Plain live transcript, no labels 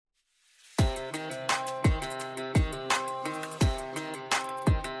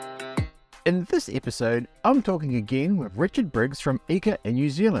In this episode, I'm talking again with Richard Briggs from EECA in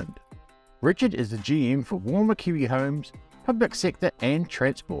New Zealand. Richard is the GM for Warmer Kiwi Homes, Public Sector and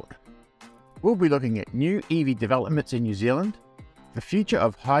Transport. We'll be looking at new EV developments in New Zealand, the future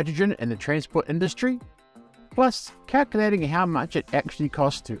of hydrogen in the transport industry, plus calculating how much it actually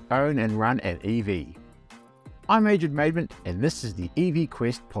costs to own and run an EV. I'm Adrian Maidment and this is the EV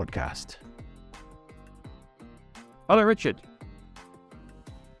Quest podcast. Hello, Richard.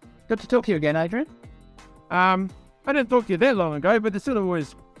 Good to talk to you again, Adrian. I didn't talk to you that long ago, but there's sort of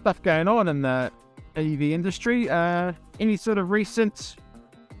always stuff going on in the EV industry. Any sort of recent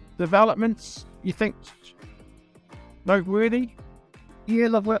developments you think noteworthy? Yeah,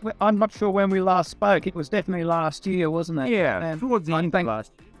 look, I'm not sure when we last spoke. It was definitely last year, wasn't it? Yeah, towards the end of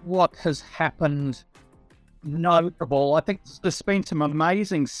last year. What has happened notable, I think there's been some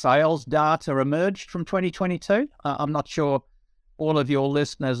amazing sales data emerged from 2022. I'm not sure all of your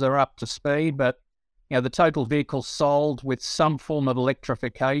listeners are up to speed, but the total vehicles sold with some form of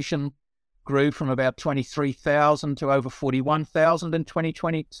electrification grew from about 23,000 to over 41,000 in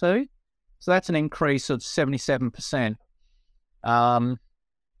 2022. So that's an increase of 77%.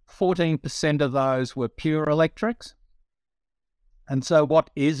 14% of those were pure electrics. And so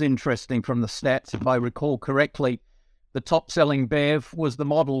what is interesting from the stats, if I recall correctly, the top selling BEV was the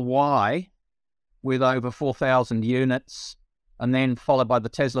Model Y with over 4,000 units, and then followed by the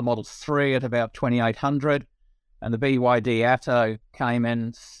Tesla Model 3 at about 2,800, and the BYD Atto came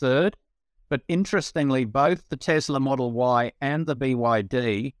in third. But interestingly, both the Tesla Model Y and the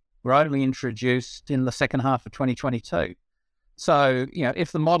BYD were only introduced in the second half of 2022. So,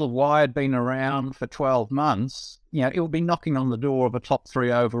 if the Model Y had been around for 12 months, it would be knocking on the door of a top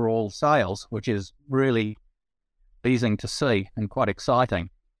 3 overall sales, which is really pleasing to see and quite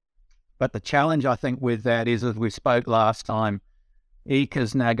exciting. But the challenge, I think, with that is, as we spoke last time, EECA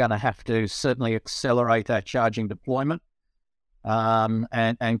is now going to have to certainly accelerate our charging deployment.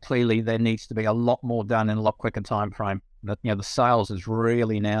 And clearly there needs to be a lot more done in a lot quicker time frame. That the sales is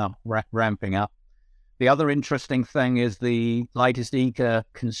really now ramping up. The other interesting thing is the latest EECA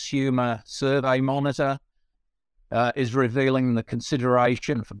consumer survey monitor is revealing the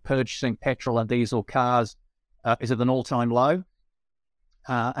consideration for purchasing petrol and diesel cars is at an all-time low.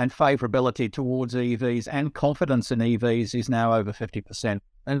 And favourability towards EVs and confidence in EVs is now over 50%.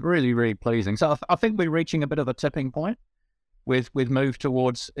 And really, really pleasing. So I think we're reaching a bit of a tipping point with move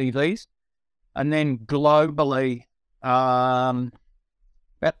towards EVs. And then globally, about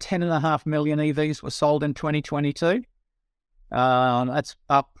 10.5 million EVs were sold in 2022. That's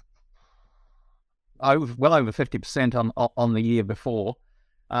up well over 50% on the year before.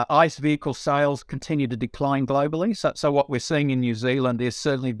 ICE vehicle sales continue to decline globally. So what we're seeing in New Zealand is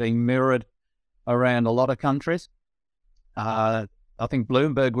certainly being mirrored around a lot of countries. I think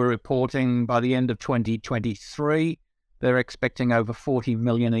Bloomberg were reporting by the end of 2023, they're expecting over 40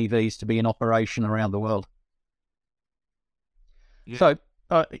 million EVs to be in operation around the world. Yeah. So,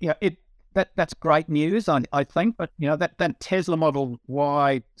 that's great news, I think. But, that Tesla Model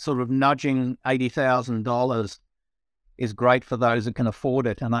Y sort of nudging $80,000 is great for those that can afford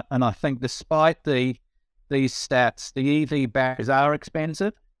it. And I think despite these stats, the EV batteries are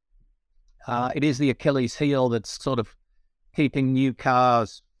expensive. It is the Achilles heel that's sort of keeping new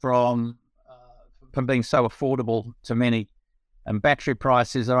cars from being so affordable to many. And battery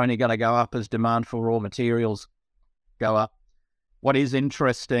prices are only going to go up as demand for raw materials go up. What is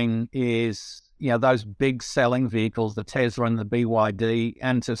interesting is, those big selling vehicles, the Tesla and the BYD,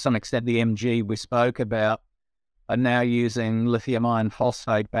 and to some extent the MG we spoke about, are now using lithium iron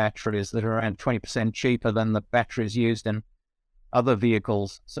phosphate batteries that are around 20% cheaper than the batteries used in other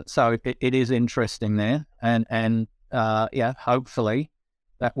vehicles. So it is interesting there. And hopefully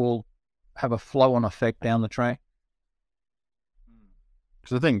that will have a flow-on effect down the track.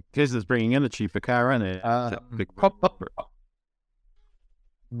 Because I think Tesla's bringing in a cheaper car, isn't it?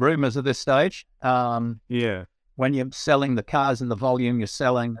 Rumours at this stage. When you're selling the cars in the volume you're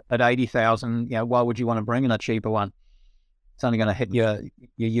selling at 80,000, why would you want to bring in a cheaper one? It's only going to hit your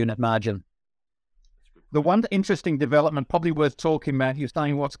unit margin. The one interesting development, probably worth talking about, you're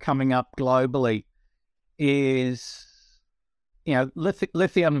saying what's coming up globally, is,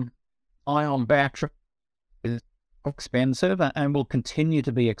 lithium ion battery is expensive and will continue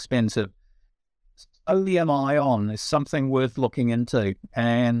to be expensive. Sodium ion is something worth looking into.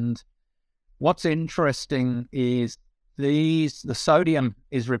 And what's interesting is the sodium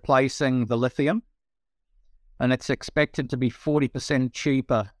is replacing the lithium, and it's expected to be 40%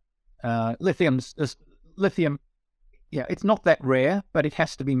 cheaper. Lithium, it's not that rare, but it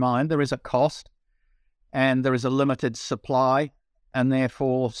has to be mined. There is a cost, and there is a limited supply. and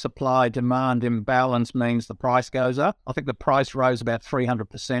therefore supply-demand imbalance means the price goes up. I think the price rose about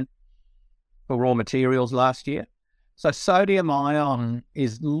 300% for raw materials last year. So sodium ion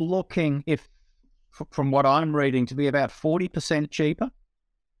is looking, from what I'm reading, to be about 40% cheaper.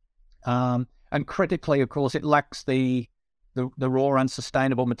 And critically, of course, it lacks the raw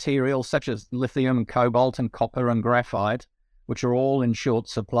unsustainable materials such as lithium and cobalt and copper and graphite, which are all in short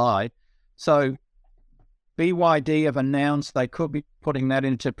supply. So BYD have announced they could be putting that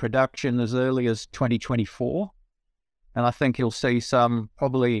into production as early as 2024. And I think you'll see some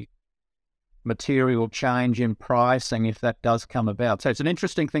probably material change in pricing if that does come about. So it's an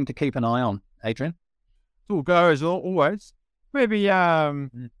interesting thing to keep an eye on, Adrian. All goes always. Maybe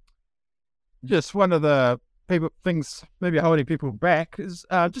just one of the things maybe holding people back is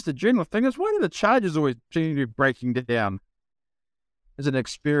just a general thing is, why do the chargers always seem to be breaking down? As an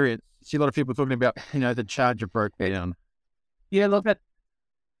experience, I see a lot of people talking about, the charger broke down. Yeah, look,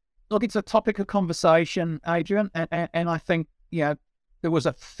 it's a topic of conversation, Adrian, and I think, there was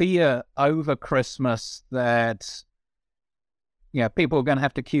a fear over Christmas that, people are going to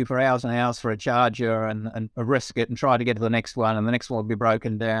have to queue for hours and hours for a charger and risk it and try to get to the next one, and the next one will be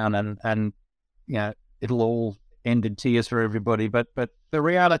broken down, and it'll all end in tears for everybody. But the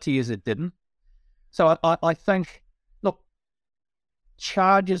reality is it didn't. So I think, look,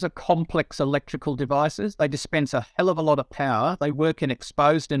 chargers are complex electrical devices. They dispense a hell of a lot of power. They work in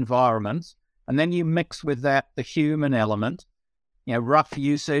exposed environments. And then you mix with that the human element, rough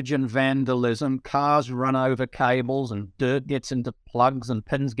usage and vandalism, cars run over cables and dirt gets into plugs and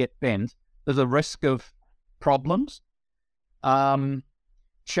pins get bent. There's a risk of problems.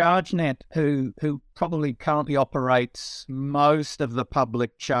 ChargeNet, who probably currently operates most of the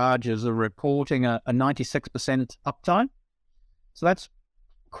public chargers, are reporting a 96% uptime. So that's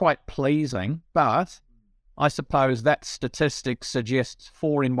quite pleasing, but I suppose that statistic suggests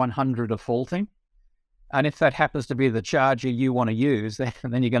 4 in 100 are faulting. And if that happens to be the charger you want to use, then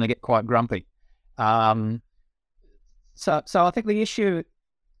you're going to get quite grumpy. So I think the issue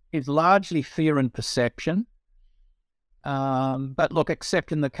is largely fear and perception. But look,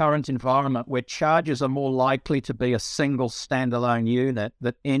 except in the current environment where chargers are more likely to be a single standalone unit,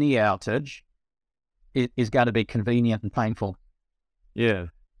 that any outage is going to be convenient and painful. Yeah.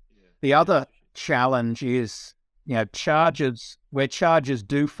 The other challenge is, chargers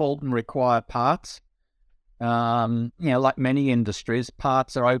do fault and require parts. Like many industries,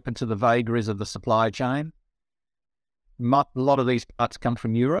 parts are open to the vagaries of the supply chain. A lot of these parts come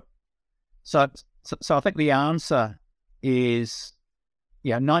from Europe. So I think the answer is,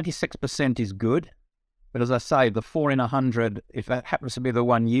 96% is good. But as I say, the 4 in 100, if that happens to be the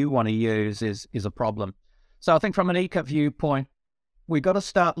one you want to use, is a problem. So I think from an EECA viewpoint, we've got to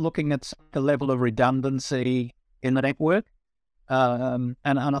start looking at the level of redundancy in the network. And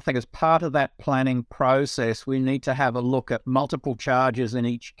I think as part of that planning process, we need to have a look at multiple chargers in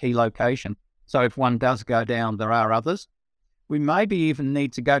each key location. So if one does go down, there are others. We maybe even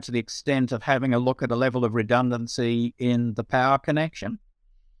need to go to the extent of having a look at a level of redundancy in the power connection.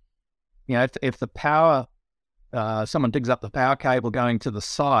 If the power, someone digs up the power cable going to the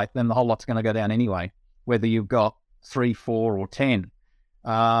site, then the whole lot's going to go down anyway, whether you've got 3, 4 or 10.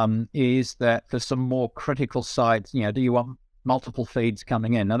 Is that for some more critical sites, do you want multiple feeds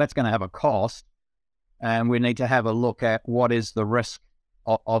coming in? Now that's going to have a cost, and we need to have a look at what is the risk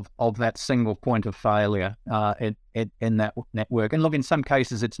of that single point of failure in that network. And look, in some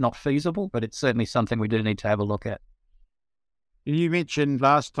cases it's not feasible, but it's certainly something we do need to have a look at. You mentioned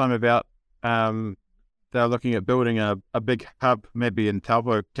last time about they're looking at building a big hub maybe in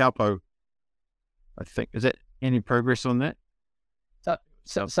Taupo, I think. Is that any progress on that?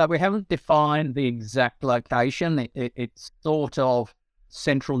 So we haven't defined the exact location. It's sort of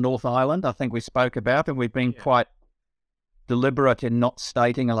central North Island, I think we spoke about, and we've been quite deliberate in not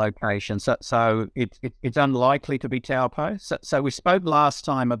stating a location. So it's unlikely to be Taupo. So we spoke last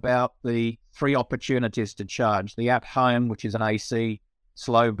time about the 3 opportunities to charge: the at home, which is an AC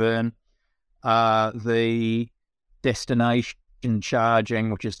slow burn, the destination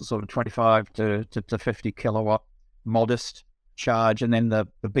charging, which is the sort of 25 to 50 kilowatt modest charge, and then the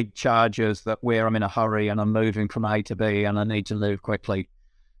big chargers that where I'm in a hurry and I'm moving from A to B and I need to move quickly.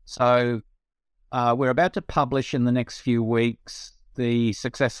 So we're about to publish in the next few weeks the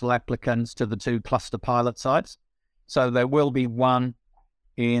successful applicants to the 2 cluster pilot sites. So there will be one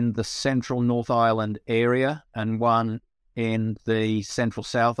in the central North Island area and one in the central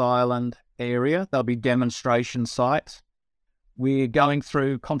South Island area. There'll be demonstration sites. We're going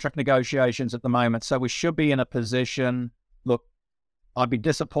through contract negotiations at the moment, so we should be in a position. Look, I'd be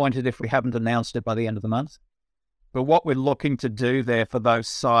disappointed if we haven't announced it by the end of the month. But what we're looking to do there for those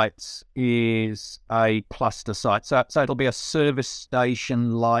sites is a cluster site. So it'll be a service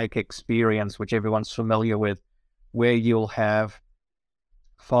station-like experience, which everyone's familiar with, where you'll have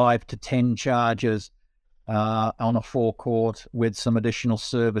 5 to 10 chargers on a forecourt with some additional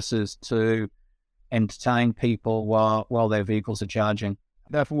services to entertain people while their vehicles are charging.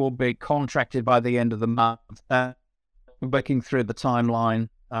 That will be contracted by the end of the month. Working through the timeline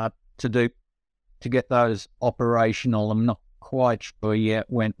to get those operational. I'm not quite sure yet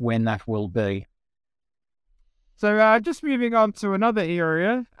when that will be. So just moving on to another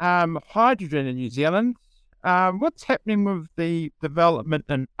area, hydrogen in New Zealand. What's happening with the development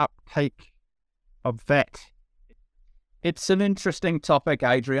and uptake of that? It's an interesting topic,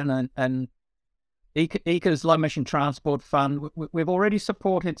 Adrian, and EECA's Low Emission Transport Fund, we've already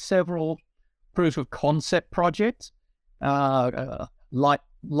supported several proof of concept projects,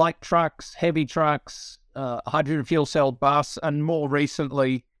 light trucks, heavy trucks, hydrogen fuel cell bus, and more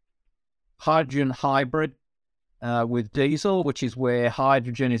recently, hydrogen hybrid with diesel, which is where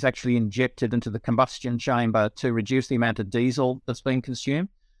hydrogen is actually injected into the combustion chamber to reduce the amount of diesel that's being consumed.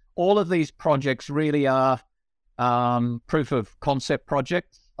 All of these projects really are proof of concept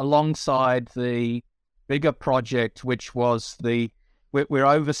projects alongside the bigger project, which was we're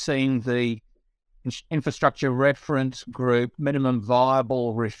overseeing the Infrastructure Reference Group Minimum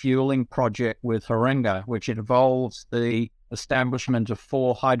Viable Refueling Project with Haringa, which involves the establishment of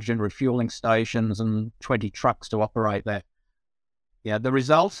 4 hydrogen refueling stations and 20 trucks to operate that. Yeah, the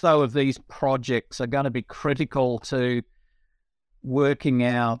results, though, of these projects are going to be critical to working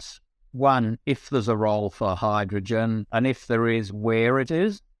out, one, if there's a role for hydrogen, and if there is, where it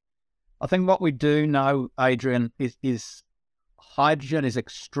is. I think what we do know, Adrian, is hydrogen is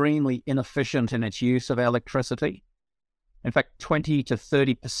extremely inefficient in its use of electricity. In fact, 20 to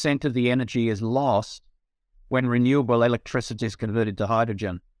 30% of the energy is lost when renewable electricity is converted to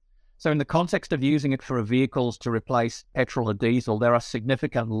hydrogen. So in the context of using it for vehicles to replace petrol or diesel, there are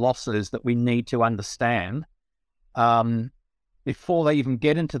significant losses that we need to understand before they even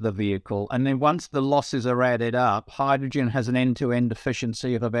get into the vehicle. And then once the losses are added up, hydrogen has an end-to-end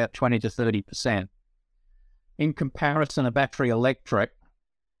efficiency of about 20 to 30%. In comparison, a battery electric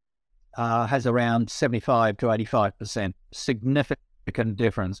has around 75 to 85%, significant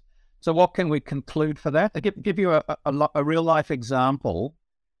difference. So what can we conclude for that? I'll give you a real-life example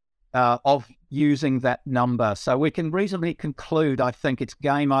of using that number. So we can reasonably conclude, I think, it's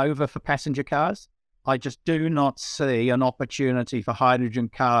game over for passenger cars. I just do not see an opportunity for hydrogen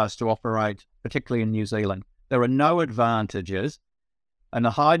cars to operate, particularly in New Zealand. There are no advantages, and a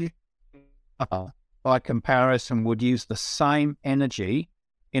hydrogen car, by comparison, would use the same energy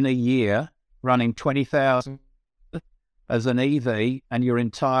in a year running 20,000 as an EV and your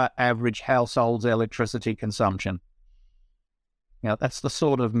entire average household's electricity consumption. Now, that's the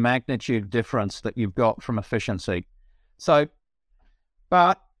sort of magnitude difference that you've got from efficiency. So,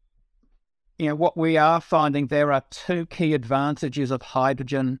 but what we are finding, there are 2 key advantages of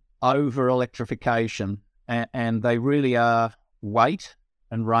hydrogen over electrification, and they really are weight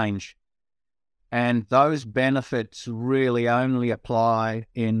and range. And those benefits really only apply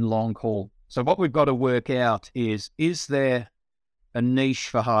in long haul. So what we've got to work out is there a niche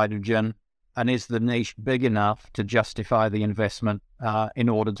for hydrogen, and is the niche big enough to justify the investment in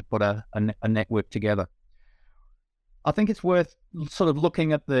order to put a network together? I think it's worth sort of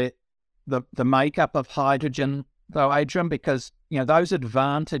looking at the makeup of hydrogen, though, Adrian, because those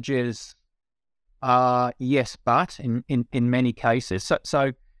advantages are yes, but in many cases.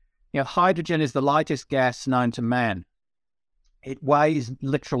 So hydrogen is the lightest gas known to man. It weighs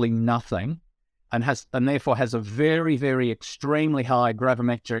literally nothing, and therefore has a very, very extremely high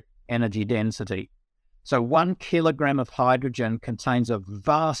gravimetric energy density. So 1 kilogram of hydrogen contains a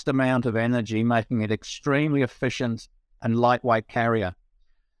vast amount of energy, making it extremely efficient and lightweight carrier.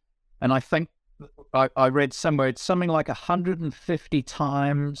 And I think I read somewhere it's something like 150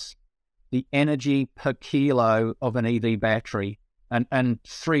 times the energy per kilo of an EV battery, and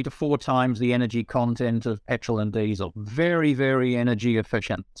 3 to 4 times the energy content of petrol and diesel. Very, very energy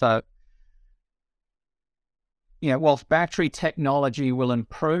efficient. So, whilst battery technology will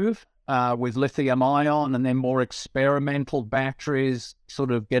improve with lithium ion and then more experimental batteries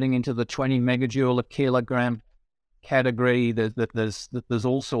sort of getting into the 20 megajoule a kilogram category, there's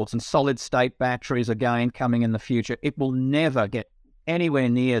all sorts, and solid state batteries again coming in the future. It will never get anywhere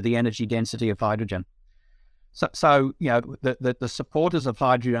near the energy density of hydrogen. So the supporters of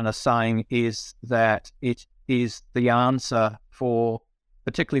hydrogen are saying is that it is the answer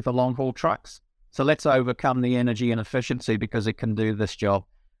particularly for long haul trucks. So let's overcome the energy inefficiency because it can do this job.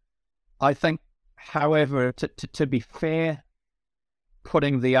 I think However, to be fair,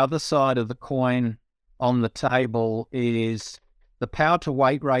 putting the other side of the coin on the table is the power to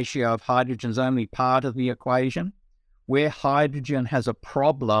weight ratio of hydrogen is only part of the equation. Where hydrogen has a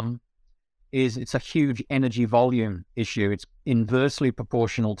problem is it's a huge energy volume issue. It's inversely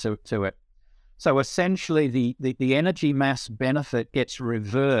proportional to it. So essentially the energy mass benefit gets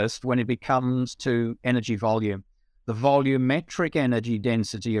reversed when it comes to energy volume. The volumetric energy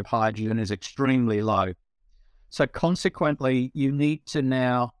density of hydrogen is extremely low. So consequently, you need to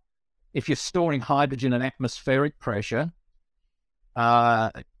now, if you're storing hydrogen at atmospheric pressure,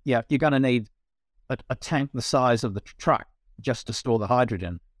 you're going to need a tank the size of the truck just to store the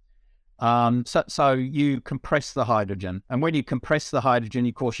hydrogen. So you compress the hydrogen. And when you compress the hydrogen,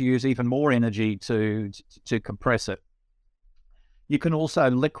 of course, you use even more energy to compress it. You can also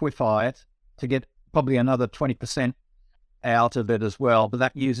liquefy it to get probably another 20% out of it as well, but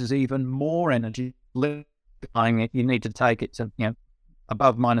that uses even more energy. Liquefying it, you need to take it to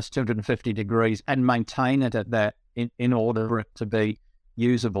above minus 250 degrees and maintain it at that in order for it to be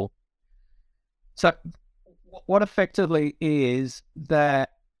usable. So what effectively is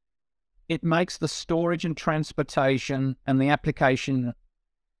that it makes the storage and transportation and the application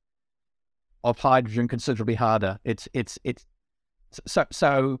of hydrogen considerably harder.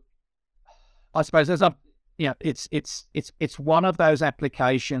 So I suppose it's one of those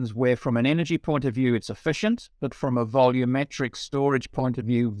applications where from an energy point of view, it's efficient, but from a volumetric storage point of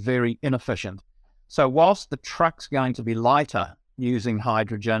view, very inefficient. So whilst the truck's going to be lighter using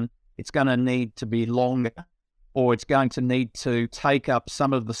hydrogen, it's going to need to be longer, or it's going to need to take up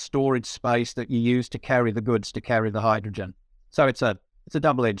some of the storage space that you use to carry the goods to carry the hydrogen. So it's a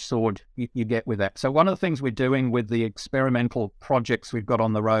double-edged sword you get with that. So one of the things we're doing with the experimental projects we've got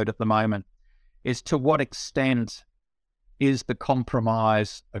on the road at the moment is to what extent is the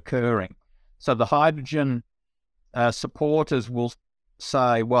compromise occurring? So the hydrogen supporters will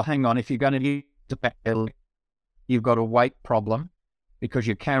say, well, hang on, if you're going to use the battery, you've got a weight problem because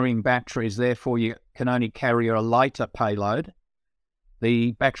you're carrying batteries, therefore you can only carry a lighter payload.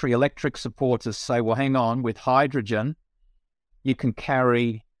 The battery electric supporters say, well, hang on, with hydrogen, with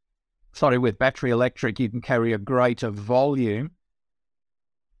battery electric, you can carry a greater volume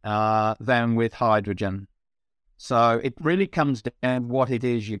than with hydrogen. So it really comes down to what it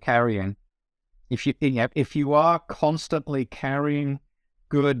is you're carrying. If you are constantly carrying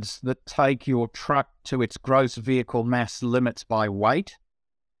goods that take your truck to its gross vehicle mass limits by weight,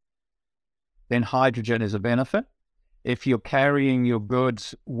 then hydrogen is a benefit. If you're carrying your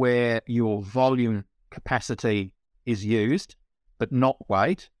goods where your volume capacity is used, but not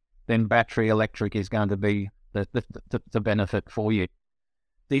weight, then battery electric is going to be the benefit for you.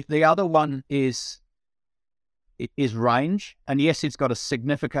 The other one is range. And yes, it's got a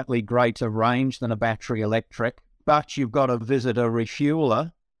significantly greater range than a battery electric, but you've got to visit a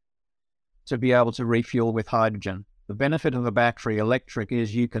refueler to be able to refuel with hydrogen. The benefit of a battery electric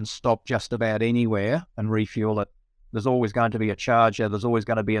is you can stop just about anywhere and refuel it. There's always going to be a charger. There's always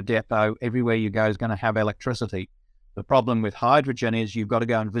going to be a depot. Everywhere you go is going to have electricity. The problem with hydrogen is you've got to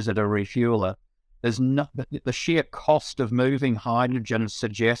go and visit a refueler. The sheer cost of moving hydrogen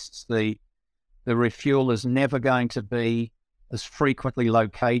suggests the refuel is never going to be as frequently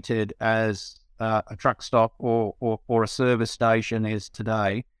located as a truck stop or a service station is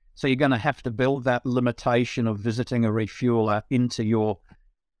today. So you're going to have to build that limitation of visiting a refueler into your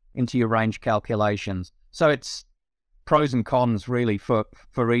range calculations. So it's pros and cons really for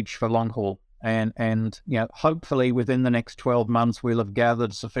each for long haul. And hopefully within the next 12 months we'll have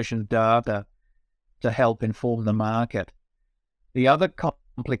gathered sufficient data to help inform the market. The other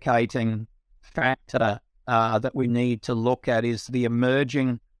complicating factor that we need to look at is the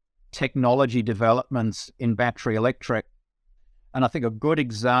emerging technology developments in battery electric. And I think a good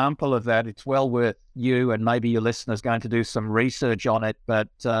example of that, it's well worth you and maybe your listeners going to do some research on it, but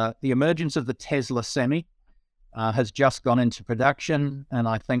the emergence of the Tesla Semi has just gone into production, and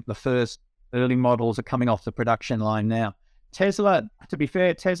I think the first early models are coming off the production line now. Tesla, to be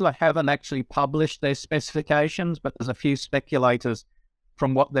fair, Tesla haven't actually published their specifications, but there's a few speculators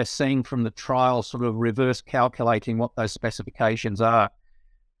from what they're seeing from the trial sort of reverse calculating what those specifications are.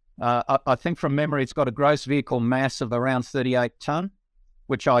 I think from memory, it's got a gross vehicle mass of around 38 tonne,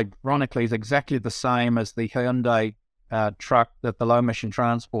 which ironically is exactly the same as the Hyundai truck that the Low Emission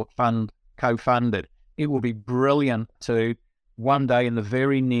Transport Fund co-funded. It will be brilliant to one day in the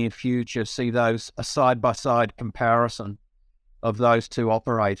very near future see those a side-by-side comparison of those two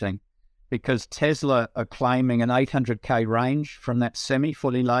operating, because Tesla are claiming an 800k range from that semi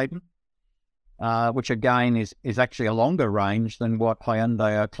fully laden, which again is actually a longer range than what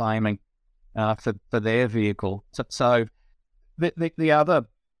Hyundai are claiming. for their vehicle. So the other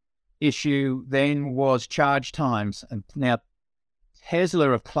issue then was charge times. And now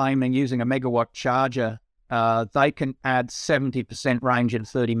Tesla are claiming using a megawatt charger, they can add 70% range in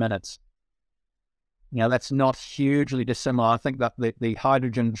 30 minutes. That's not hugely dissimilar. I think that the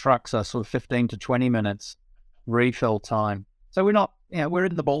hydrogen trucks are sort of 15 to 20 minutes refill time. So we're not, we're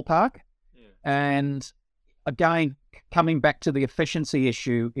in the ballpark. Yeah. And again, coming back to the efficiency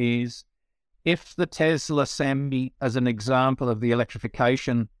issue is if the Tesla Semi, as an example of the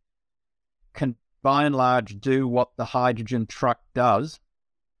electrification, can by and large do what the hydrogen truck does,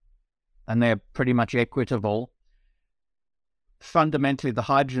 and they're pretty much equitable, fundamentally the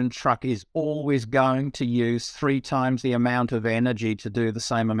hydrogen truck is always going to use 3 times the amount of energy to do the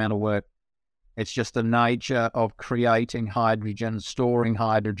same amount of work. It's just the nature of creating hydrogen, storing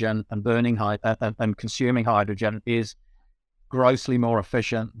hydrogen, and burning and consuming hydrogen is grossly more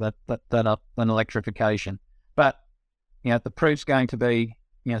efficient than electrification. But the proof's going to be,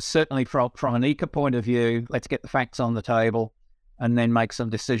 certainly from an EECA point of view, let's get the facts on the table and then make some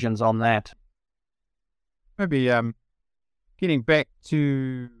decisions on that. Maybe getting back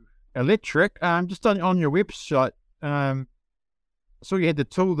to electric, just on your website, so you had the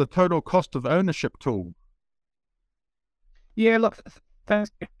tool, the total cost of ownership tool. Yeah, look,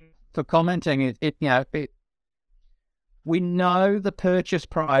 thanks for commenting. We know the purchase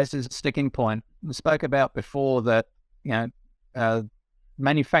price is a sticking point. We spoke about before that,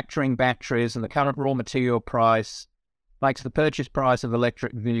 manufacturing batteries and the current raw material price makes the purchase price of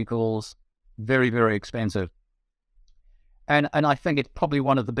electric vehicles very, very expensive. And I think it's probably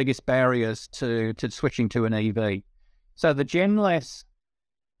one of the biggest barriers to switching to an EV. So the Genless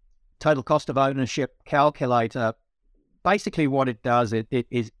total cost of ownership calculator, basically what it does,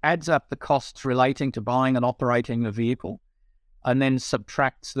 it adds up the costs relating to buying and operating the vehicle and then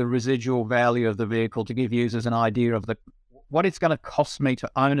subtracts the residual value of the vehicle to give users an idea of what it's going to cost me to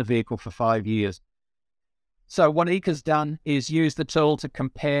own a vehicle for 5 years. So what EECA's done is use the tool to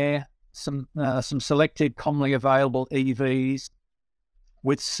compare some selected commonly available EVs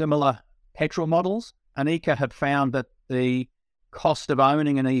with similar petrol models, and EECA had found that the cost of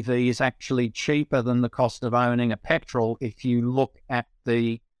owning an EV is actually cheaper than the cost of owning a petrol if you look at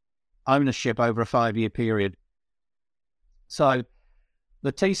the ownership over a 5-year period. So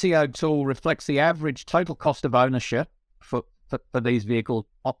the TCO tool reflects the average total cost of ownership for these vehicles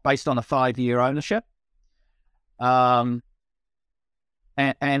based on a 5-year ownership. And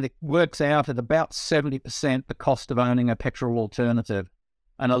it works out at about 70% the cost of owning a petrol alternative.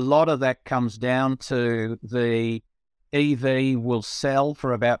 And a lot of that comes down to the EV will sell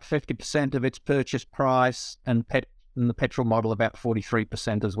for about 50% of its purchase price, and the petrol model about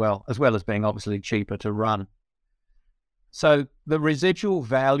 43% as well as being obviously cheaper to run. So the residual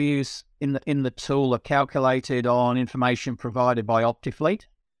values in the tool are calculated on information provided by Optifleet,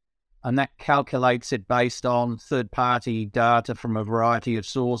 and that calculates it based on third-party data from a variety of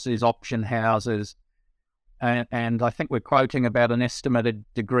sources, auction houses, and I think we're quoting about an estimated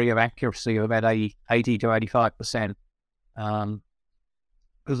degree of accuracy of about 80 to 85%.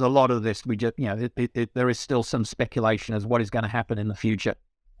 Because a lot of this, we just, there is still some speculation as what is going to happen in the future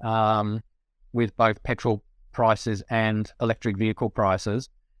with both petrol prices and electric vehicle prices.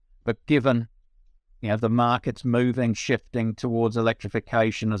 But given, the market's shifting towards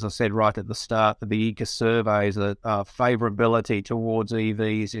electrification, as I said right at the start of the EECA surveys, favorability towards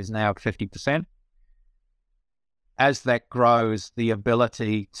EVs is now at 50%. As that grows, the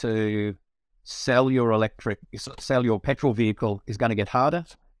ability to sell your petrol vehicle is going to get harder,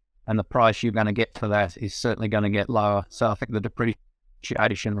 and the price you're going to get for that is certainly going to get lower. So I think the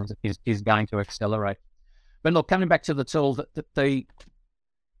depreciation is going to accelerate. But look, coming back to the tool, the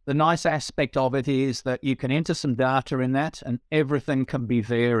nice aspect of it is that you can enter some data in that, and everything can be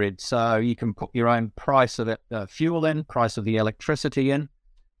varied. So you can put your own price of fuel in, price of the electricity in,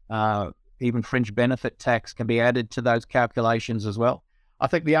 even fringe benefit tax can be added to those calculations as well. I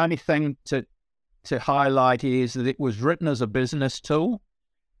think the only thing to highlight is that it was written as a business tool.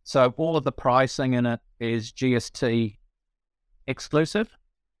 So all of the pricing in it is GST exclusive.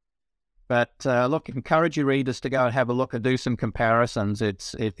 But look, encourage your readers to go and have a look and do some comparisons.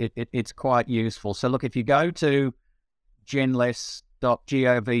 It's quite useful. So look, if you go to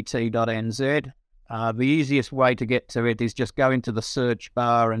genless.govt.nz, the easiest way to get to it is just go into the search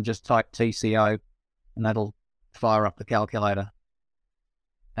bar and just type TCO, and that'll fire up the calculator.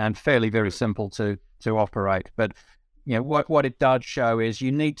 And fairly very simple to operate. But what it does show is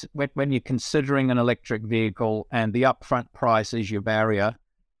you need to, when you're considering an electric vehicle and the upfront price is your barrier,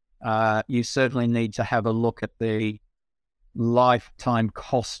 you certainly need to have a look at the lifetime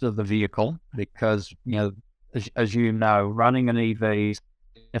cost of the vehicle because, as you know, running an EV is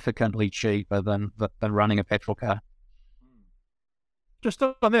significantly cheaper than running a petrol car. Just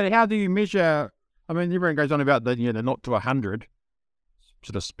on that, how do you measure? I mean, everyone goes on about the 0 to 100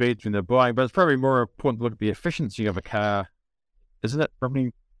 sort of speeds when they're buying, but it's probably more important to look at the efficiency of a car, isn't it?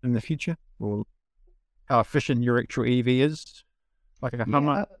 Probably in the future, or how efficient your actual EV is. Like a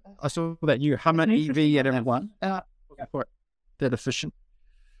Hummer, I saw that new Hummer EV at everyone. Quite that efficient.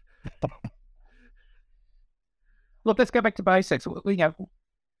 Look, let's go back to basics.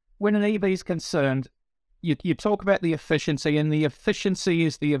 When an EV is concerned, you talk about the efficiency, and the efficiency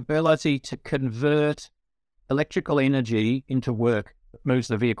is the ability to convert electrical energy into work that moves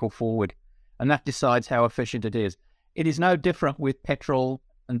the vehicle forward, and that decides how efficient it is. It is no different with petrol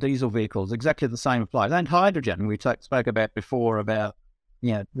and diesel vehicles. Exactly the same applies. And hydrogen, we spoke about before about,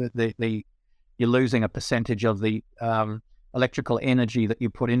 you're losing a percentage of the electrical energy that you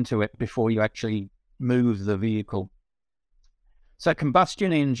put into it before you actually move the vehicle. So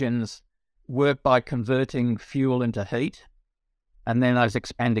combustion engines work by converting fuel into heat, and then those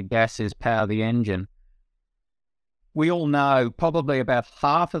expanded gases power the engine. We all know probably about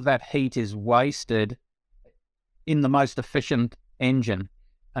half of that heat is wasted in the most efficient engine,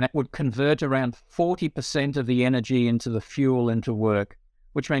 and it would convert around 40% of the energy into the fuel into work,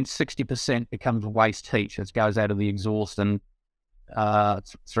 which means 60% becomes waste heat as goes out of the exhaust and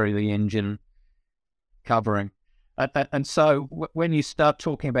through the engine covering. And so when you start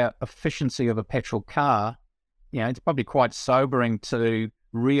talking about efficiency of a petrol car, it's probably quite sobering to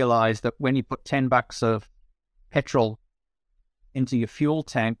realize that when you put $10 of petrol into your fuel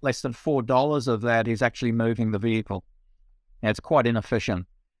tank, less than $4 of that is actually moving the vehicle. It's quite inefficient.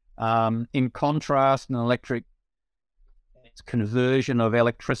 In contrast, an electric conversion of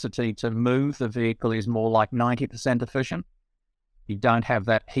electricity to move the vehicle is more like 90% efficient. You don't have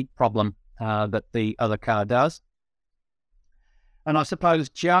that heat problem that the other car does. And I suppose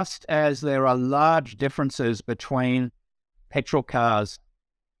just as there are large differences between petrol cars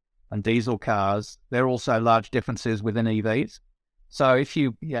and diesel cars, there are also large differences within EVs. So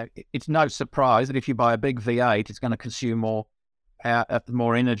it's no surprise that if you buy a big V8, it's going to consume more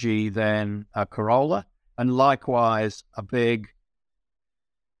energy than a Corolla, and likewise a big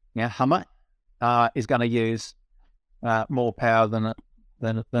Hummer is going to use more power than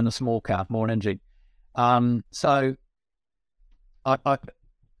a small car, more energy. So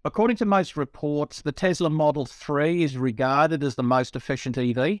according to most reports, the Tesla Model 3 is regarded as the most efficient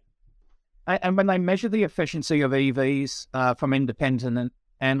EV. And when they measure the efficiency of EVs from independent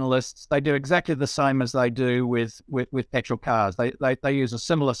analysts, they do exactly the same as they do with petrol cars. They use a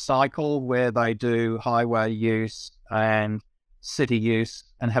similar cycle where they do highway use and city use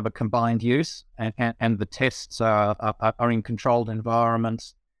and have a combined use, and the tests are in controlled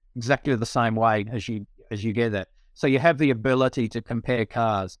environments exactly the same way as you get it. So you have the ability to compare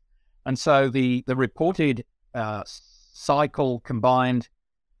cars. And so the reported cycle combined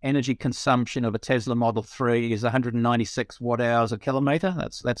energy consumption of a Tesla Model 3 is 196 watt-hours a kilometre.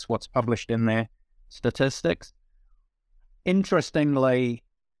 That's what's published in their statistics. Interestingly,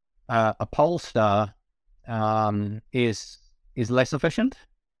 a Polestar is less efficient.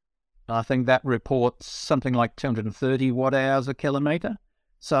 I think that reports something like 230 watt-hours a kilometre.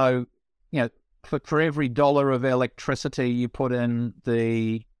 So, for every $1 of electricity you put in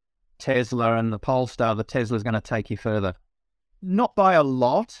the Tesla and the Polestar, the Tesla is going to take you further. Not by a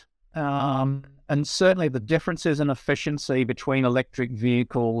lot, and certainly the differences in efficiency between electric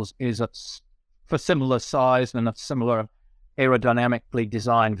vehicles is for similar size and similar aerodynamically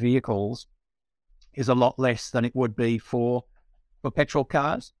designed vehicles is a lot less than it would be for petrol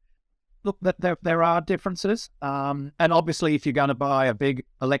cars. Look, there are differences, and obviously if you're going to buy a big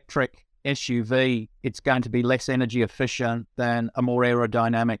electric SUV, it's going to be less energy efficient than a more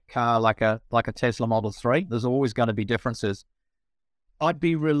aerodynamic car like a Tesla Model 3. There's always going to be differences. I'd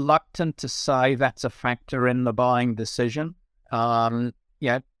be reluctant to say that's a factor in the buying decision. No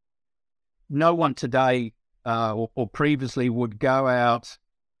one today or previously would go out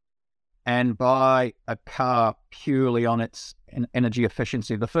and buy a car purely on its energy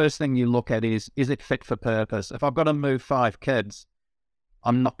efficiency. The first thing you look at is it fit for purpose? If I've got to move 5 kids,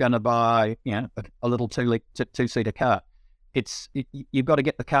 I'm not going to buy a little two-seater car. You've got to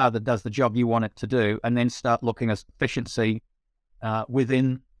get the car that does the job you want it to do, and then start looking at efficiency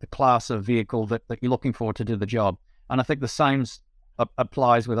within the class of vehicle that you're looking for to do the job. And I think the same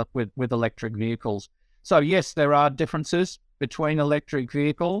applies with electric vehicles. So yes, there are differences between electric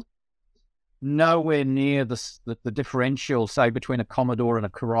vehicles. Nowhere near the differential, say, between a Commodore and a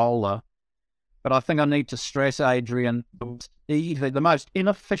Corolla But I think I need to stress, Adrian, the most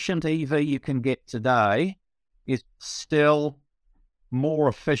inefficient EV you can get today is still more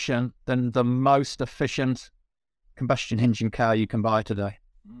efficient than the most efficient combustion engine car you can buy today.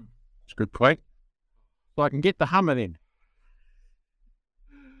 That's a good point. So I can get the Hummer then.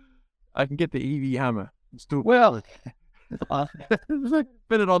 I can get the EV Hummer. Still, Well,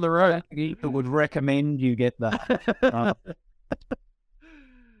 fit it on the road. I would recommend you get that.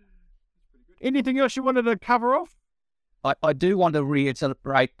 Anything else you wanted to cover off? I do want to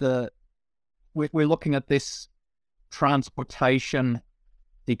reiterate we're looking at this transportation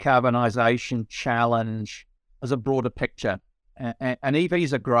decarbonisation challenge as a broader picture. And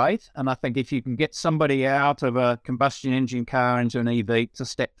EVs are great. And I think if you can get somebody out of a combustion engine car into an EV, it's a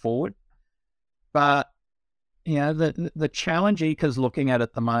step forward. But, the challenge EECA's looking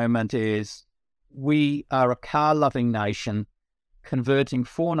at the moment is we are a car-loving nation. Converting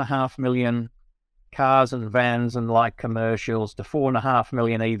 4.5 million cars and vans and light commercials to 4.5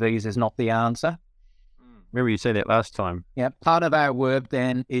 million EVs is not the answer. Remember you said that last time. Yeah, part of our work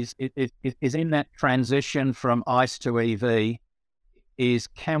then is in that transition from ICE to EV is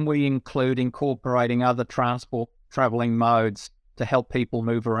can we include incorporating other transport travelling modes to help people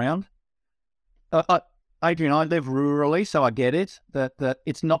move around? Adrian, I live rurally, so I get it, that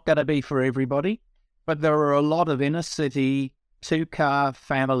it's not going to be for everybody, but there are a lot of inner city two-car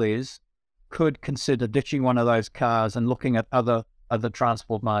families could consider ditching one of those cars and looking at other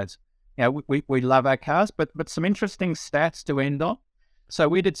transport modes. We love our cars, but some interesting stats to end on. So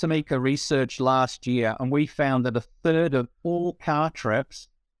we did some EECA research last year, and we found that 1/3 of all car trips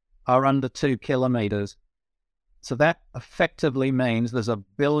are under 2 kilometres. So that effectively means there's 1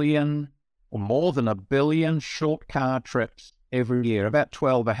 billion or more than 1 billion short car trips every year, about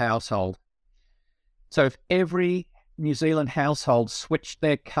 12 a household. So if every New Zealand household switched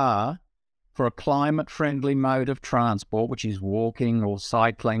their car for a climate-friendly mode of transport, which is walking or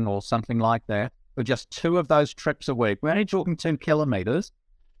cycling or something like that, for just 2 of those trips a week, we're only talking 2 kilometres,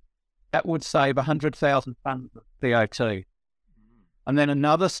 that would save 100,000 tonnes of CO2. And then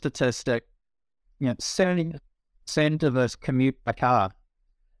another statistic, 70% of us commute by car.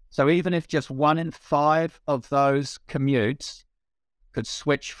 So even if just 1 in 5 of those commutes could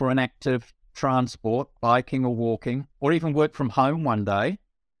switch for an active transport, biking or walking, or even work from home one day,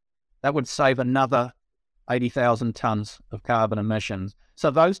 that would save another 80,000 tonnes of carbon emissions. So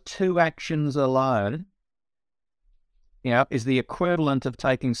those 2 actions alone, is the equivalent of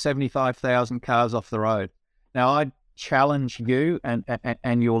taking 75,000 cars off the road. Now, I challenge you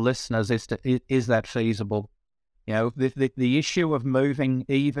and your listeners is that feasible? The issue of moving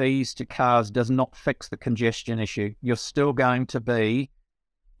EVs to cars does not fix the congestion issue. You're still going to be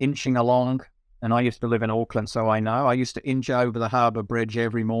inching along, and I used to live in Auckland, so I know. I used to inch over the Harbour Bridge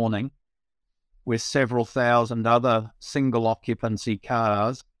every morning with several thousand other single occupancy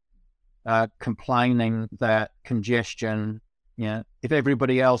cars complaining that congestion, if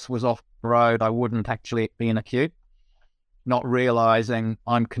everybody else was off the road, I wouldn't actually be in a queue, not realising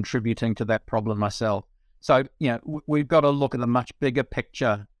I'm contributing to that problem myself. So, we've got to look at a much bigger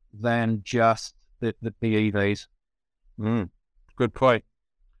picture than just the EVs. Good point.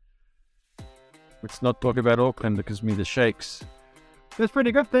 Let's not talk about Auckland because me the shakes. That's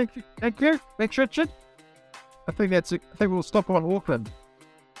pretty good. Thank you. Thanks, Richard. I think that's it. I think we'll stop on Auckland.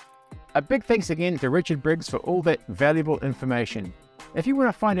 A big thanks again to Richard Briggs for all that valuable information. If you want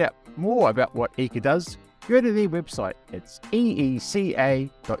to find out more about what EECA does, go to their website. It's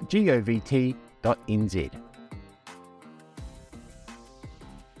eeca.govt.nz.